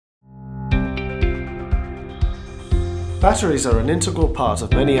Batteries are an integral part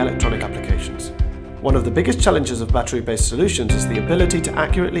of many electronic applications. One of the biggest challenges of battery-based solutions is the ability to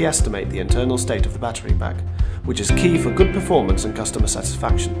accurately estimate the internal state of the battery pack, which is key for good performance and customer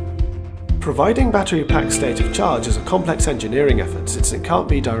satisfaction. Providing battery pack state of charge is a complex engineering effort since it can't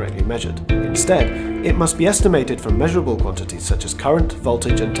be directly measured. Instead, it must be estimated from measurable quantities such as current,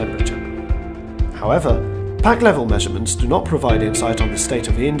 voltage and temperature. However, pack-level measurements do not provide insight on the state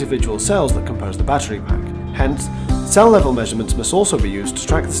of the individual cells that compose the battery pack. Hence, cell-level measurements must also be used to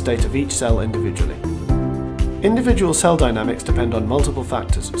track the state of each cell individually. Individual cell dynamics depend on multiple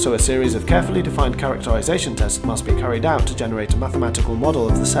factors, so a series of carefully defined characterization tests must be carried out to generate a mathematical model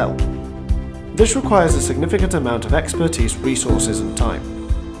of the cell. This requires a significant amount of expertise, resources and time.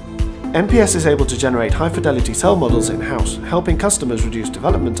 MPS is able to generate high-fidelity cell models in-house, helping customers reduce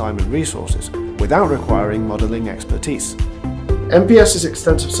development time and resources, without requiring modeling expertise. MPS's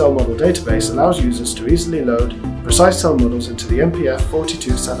extensive cell model database allows users to easily load precise cell models into the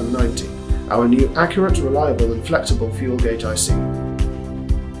MPF42790, our new accurate, reliable and flexible fuel gauge IC.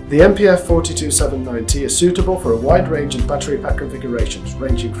 The MPF42790 is suitable for a wide range of battery pack configurations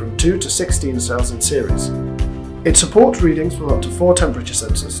ranging from 2 to 16 cells in series. It supports readings from up to 4 temperature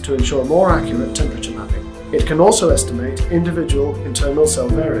sensors to ensure more accurate temperature mapping. It can also estimate individual internal cell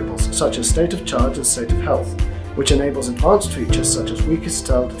variables such as state of charge and state of health, which enables advanced features such as weakest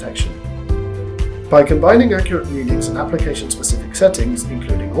cell detection. By combining accurate readings and application-specific settings,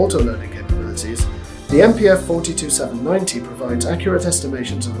 including auto-learning capabilities, the MPF42790 provides accurate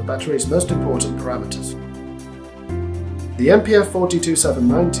estimations of the battery's most important parameters. The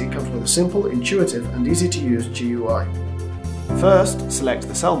MPF42790 comes with a simple, intuitive and easy-to-use GUI. First, select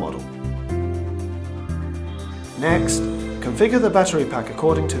the cell model. Next, configure the battery pack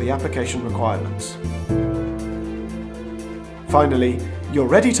according to the application requirements. Finally, you're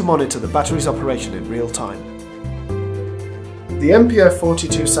ready to monitor the battery's operation in real time. The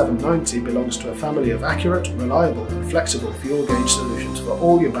MPF42790 belongs to a family of accurate, reliable and flexible fuel gauge solutions for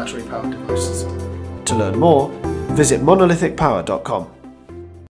all your battery-powered devices. To learn more, visit monolithicpower.com.